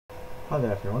Hi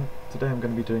there everyone, today I'm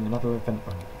going to be doing another event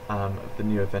run. The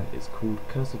new event is called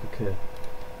Curse of the Cur.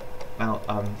 Now,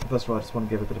 first of all I just want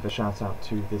to give a bit of a shout out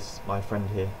to my friend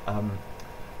here.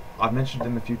 I've mentioned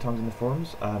him a few times in the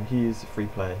forums. He is a free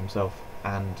player himself,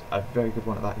 and a very good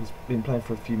one at that. He's been playing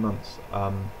for a few months.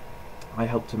 I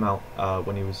helped him out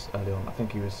when he was early on. I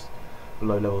think he was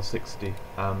below level 60.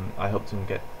 I helped him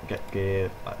get gear,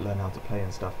 learn how to play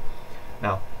and stuff.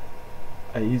 Now,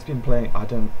 he's been playing.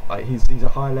 He's a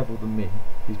higher level than me.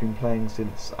 He's been playing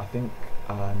since I think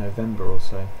November or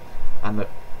so, and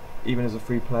even as a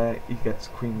free player, he gets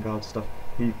Queen Guard stuff.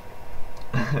 He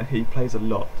he plays a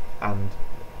lot, and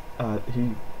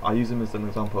I use him as an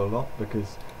example a lot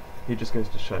because he just goes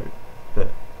to show that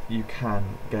you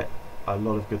can get a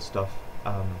lot of good stuff.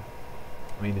 I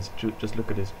mean, just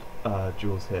look at his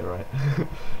jewels here, right?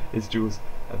 His jewels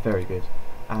are very good,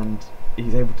 and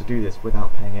he's able to do this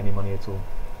without paying any money at all.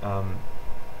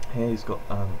 Here he's got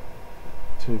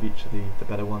two of each of the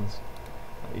better ones.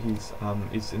 He's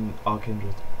in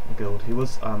Archangel's guild. He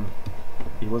was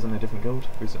in a different guild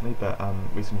recently, but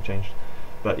recently changed.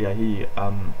 But yeah, he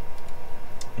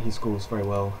scores very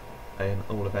well in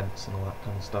all events and all that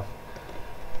kind of stuff.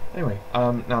 Anyway,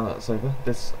 now that's over.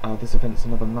 This event's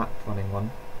another map running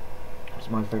one, which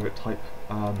is my favourite type.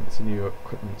 It's a new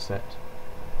equipment set.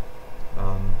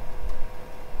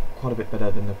 Quite a bit better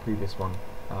than the previous one.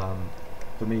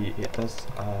 For me, it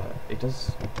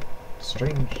does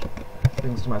strange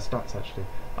things to my stats actually.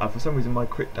 For some reason, my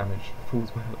crit damage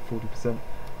falls by like 40%,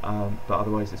 but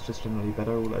otherwise it's just generally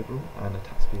better all overall, and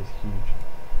attack speed is huge.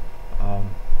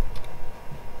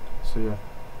 So yeah,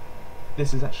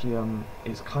 this is actually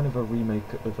it's kind of a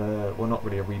remake of a, well, not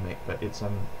really a remake, but it's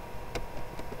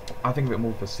I think of it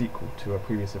more of a sequel to a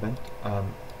previous event. I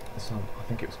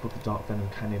think it was called the Dark Venom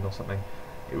Canyon or something.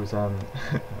 It was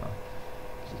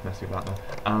just messing about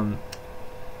now.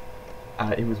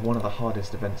 It was one of the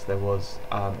hardest events there was,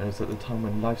 and it was at the time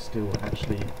when lifesteal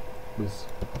actually was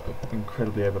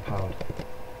incredibly overpowered.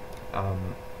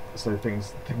 So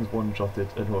things one-shotted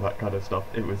and all that kind of stuff.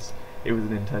 It was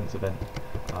an intense event.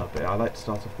 But I like to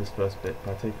start off this first bit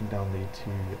by taking down the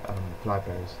two flag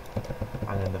bearers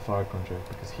and then the fire conjurer,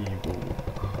 because he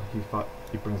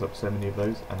brings up so many of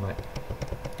those, and like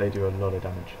they do a lot of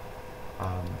damage.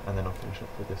 And then I'll finish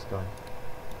off with this guy.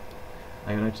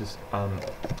 Now you'll notice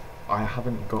I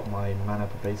haven't got my mana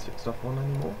per basic stuff on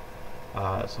anymore,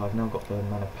 so I've now got the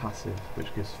mana passive,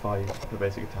 which gives 5 per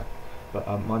basic attack, but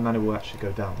my mana will actually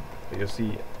go down. But you'll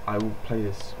see I will play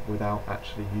this without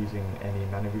actually using any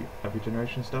mana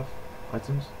regeneration stuff,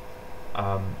 items,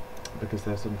 because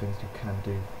there are some things you can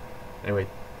do. Anyway,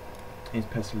 these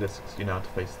Pestilisks, you know how to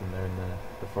face them. They're in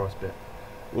the forest bit.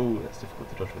 Ooh, that's difficult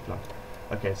to dodge with lag.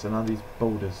 Okay, so now these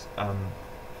boulders,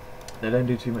 they don't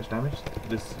do too much damage.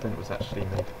 This event was actually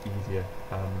made easier.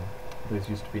 Those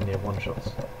used to be near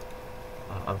one-shots.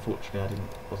 Unfortunately,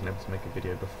 I wasn't able to make a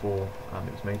video before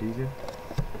it was made easier.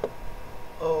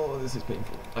 Oh, this is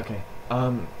painful. Okay.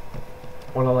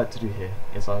 What I like to do here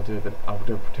is I'll do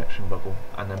a protection bubble,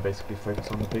 and then basically focus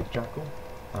on the big jackal.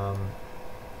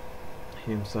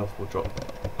 He himself will drop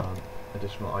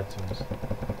additional items,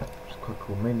 which is quite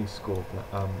cool. Mainly score,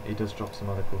 but he does drop some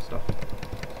other cool stuff.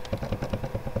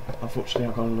 Unfortunately,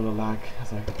 I got a little lag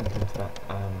as I went into that,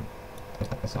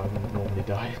 so I wouldn't normally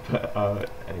die. But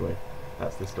anyway,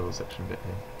 that's this little section bit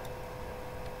here.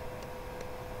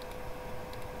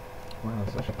 Wow,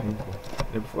 it's actually painful.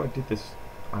 Now, before I did this,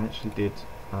 I actually did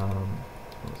what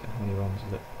was it? How many runs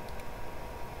was it?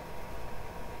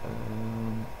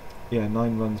 Yeah,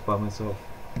 9 runs by myself,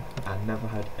 and never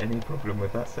had any problem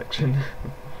with that section.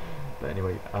 But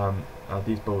anyway,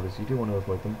 these boulders, you do want to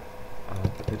avoid them,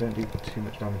 but they don't do too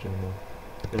much damage anymore.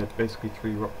 They're basically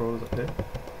 3 rock rollers up here,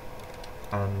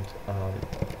 and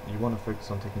you want to focus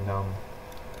on taking down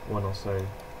 1 or so.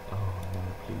 Oh no,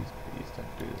 please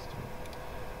don't do this to me.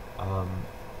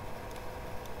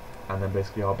 And then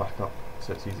basically I'll back up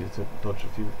so it's easier to dodge a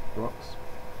few rocks.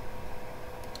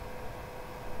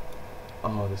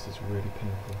 Oh, this is really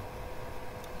painful.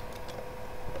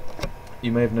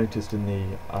 You may have noticed in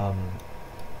the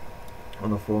on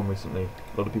the forum recently,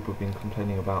 a lot of people have been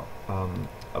complaining about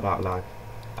lag,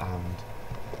 and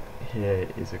here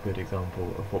is a good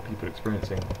example of what people are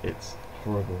experiencing. It's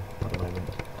horrible at the moment.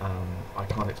 I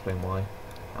can't explain why,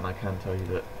 and I can tell you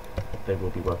that they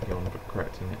will be working on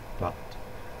correcting it, but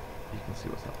you can see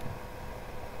what's happening.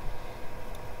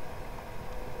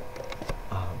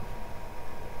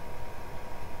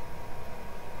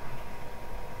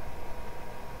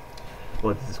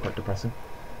 Well, this is quite depressing.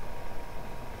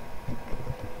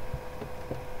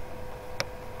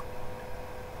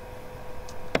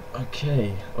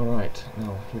 Okay, alright,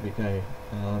 now here we go.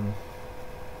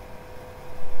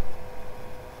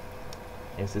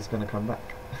 Is this going to come back?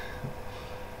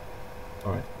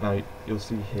 Alright, now you'll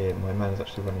see here my mana is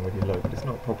actually running really low, but it's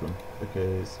not a problem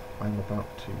because I'm about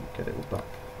to get it all back.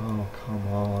 Oh, come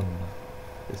on.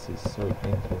 This is so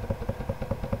painful.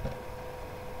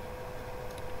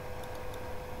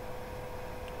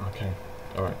 Okay,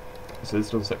 alright. So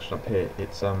this little section up here,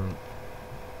 it's some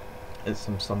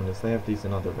summoners. They have these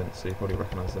in other events, so you probably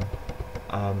recognise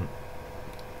them.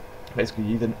 Basically,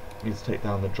 you either need to take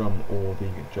down the drum or the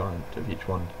giant of each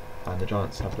one, and the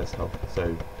giants have less health,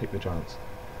 so pick the giants.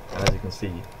 And as you can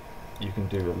see, you can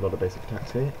do a lot of basic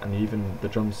attacks here, and even the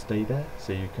drums stay there,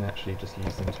 so you can actually just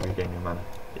use them to regain your mana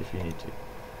if you need to.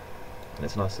 And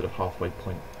it's a nice sort of halfway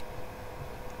point.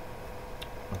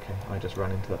 Okay, I just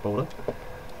ran into that boulder.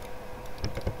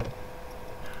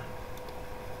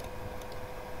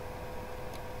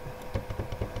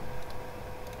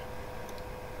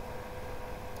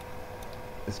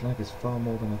 This lag is far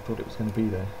more than I thought it was going to be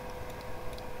there.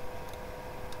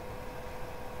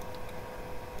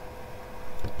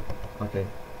 Okay,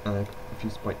 a few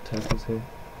spiked turtles here.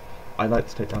 I like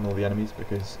to take down all the enemies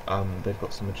because they've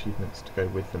got some achievements to go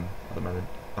with them at the moment.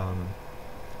 But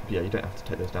yeah, you don't have to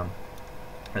take those down.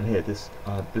 And here, this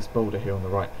boulder here on the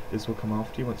right, this will come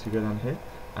after you once you go down here,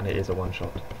 and it is a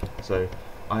one-shot. So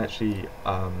I actually,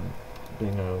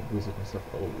 being a wizard myself,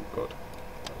 oh god,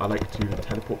 I like to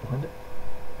teleport behind it,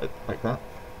 like that.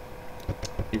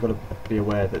 You've got to be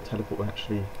aware that teleport will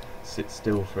actually sit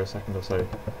still for a second or so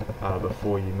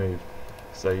before you move.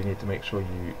 So you need to make sure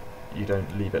you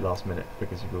don't leave it last minute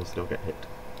because you will still get hit.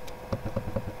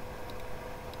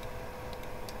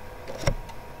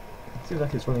 Seems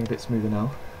like it's running a bit smoother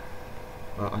now.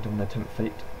 I don't want to tempt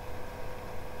fate.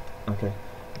 Okay,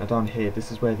 now down here,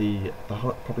 this is where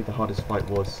probably the hardest fight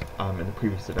was in the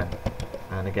previous event,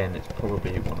 and again it's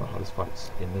probably one of the hardest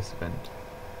fights in this event.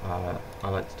 I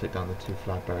like to take down the two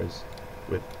flag bearers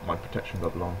with my protection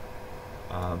bubble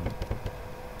on,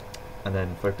 and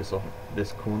then focus on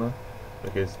this corner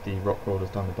because the rock rollers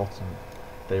down the bottom,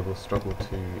 they will struggle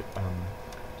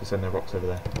to send their rocks over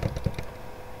there.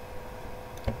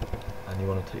 And you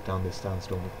want to take down this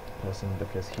sandstorm person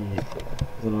because he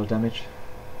does a lot of damage.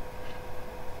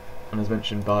 And as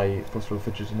mentioned by Frostwell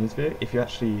Fidget in his video, if you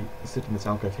actually sit in this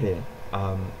alcove here,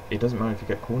 it doesn't matter if you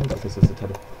get cornered because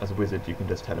as a wizard you can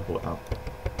just teleport out.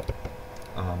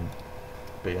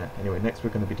 But yeah, anyway, next we're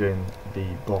going to be doing the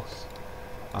boss.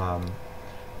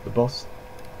 The boss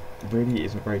really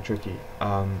isn't very tricky.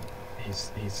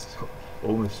 He's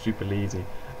almost stupidly easy.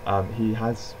 He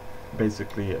has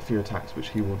basically a few attacks which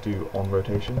he will do on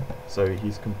rotation, so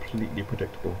he's completely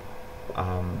predictable.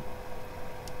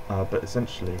 But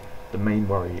essentially, the main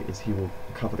worry is he will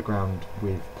cover the ground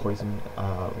with poison,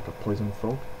 like a poison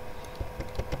fog.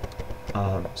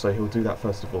 So he'll do that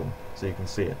first of all, so you can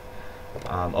see it.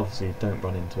 Obviously, don't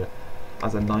run into it.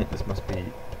 As a knight, this must be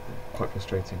quite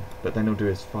frustrating. But then he'll do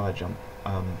his fire jump,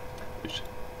 which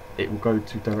it will go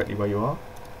to directly where you are.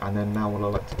 And then now what I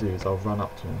like to do is I'll run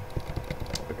up to him,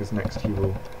 because next he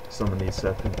will summon these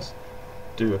serpents,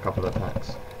 do a couple of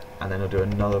attacks, and then he'll do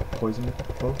another poison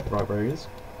fog right where he is.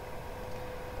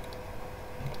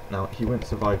 Now he won't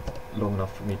survive long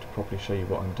enough for me to properly show you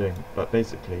what I'm doing, but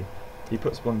basically he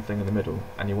puts one thing in the middle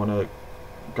and you want to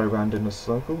go round in a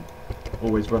circle.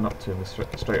 Always run up to him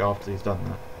straight after he's done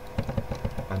that,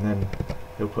 and then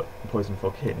he'll put the poison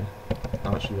fog here.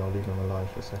 Actually, I'll leave him alive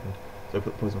for a second. So he'll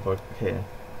put the poison fog here,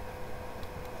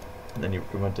 and then you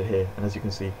can run to here, and as you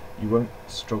can see, you won't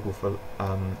struggle for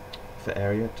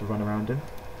area to run around in,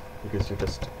 because you're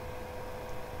just,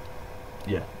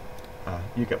 yeah,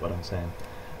 you get what I'm saying.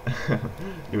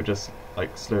 You'll just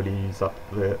like slowly use up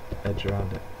the edge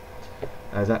around it.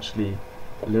 And it's actually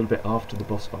a little bit after the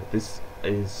boss fight. This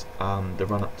is the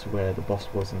run up to where the boss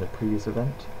was in the previous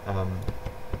event.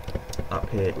 Up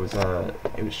here it was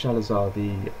Shalazar,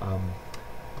 the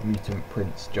mutant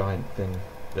prince giant thing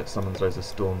that summons loads of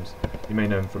storms. You may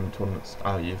know him from tournaments.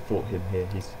 You fought him here.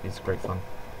 He's great fun.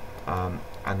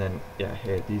 And then yeah,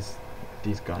 here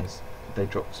these guys, they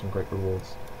drop some great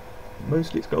rewards.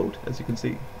 Mostly it's gold, as you can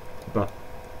see, but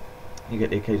you get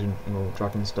the occasional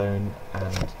Dragonstone,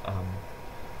 and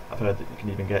I've heard that you can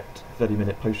even get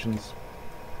 30-minute potions.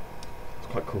 It's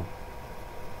quite cool.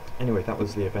 Anyway, that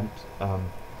was the event.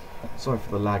 Sorry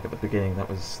for the lag at the beginning. That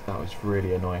was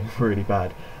really annoying, really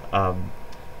bad.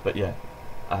 But yeah,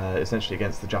 essentially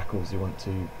against the jackals, you want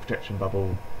to protection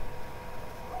bubble,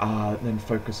 then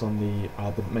focus on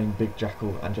the main big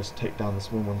jackal and just take down the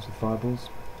small ones with fireballs.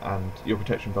 And your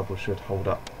protection bubble should hold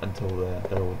up until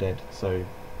they're all dead, so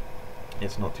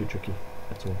it's not too tricky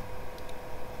at all.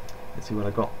 Let's see what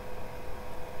I got.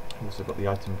 I've also got the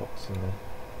item box in there.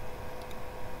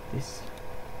 This.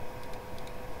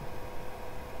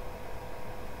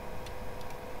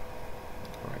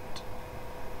 Right.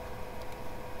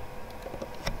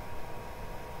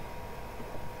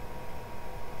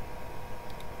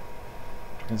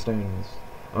 Dragonstones.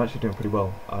 I'm actually doing pretty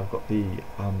well. I've got the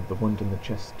wand in the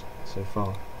chest so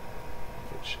far,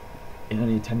 which in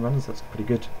only 10 runs, that's pretty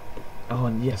good. Oh,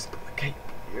 and yes, got the cape.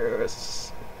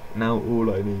 Yes. Now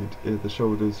all I need is the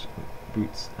shoulders,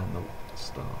 boots, and the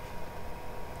staff.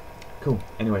 Cool.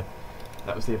 Anyway,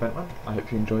 that was the event run. I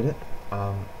hope you enjoyed it,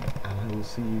 and I will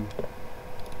see you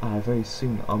very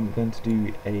soon. I'm going to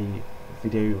do a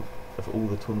video of all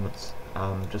the tournaments,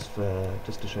 just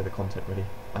to show the content really.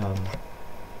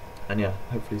 And yeah,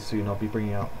 hopefully soon I'll be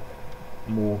bringing out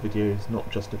more videos, not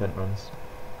just event runs,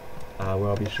 where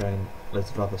I'll be showing loads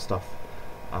of other stuff.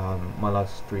 My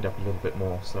life's freed up a little bit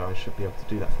more, so I should be able to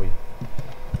do that for you.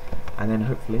 And then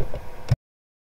hopefully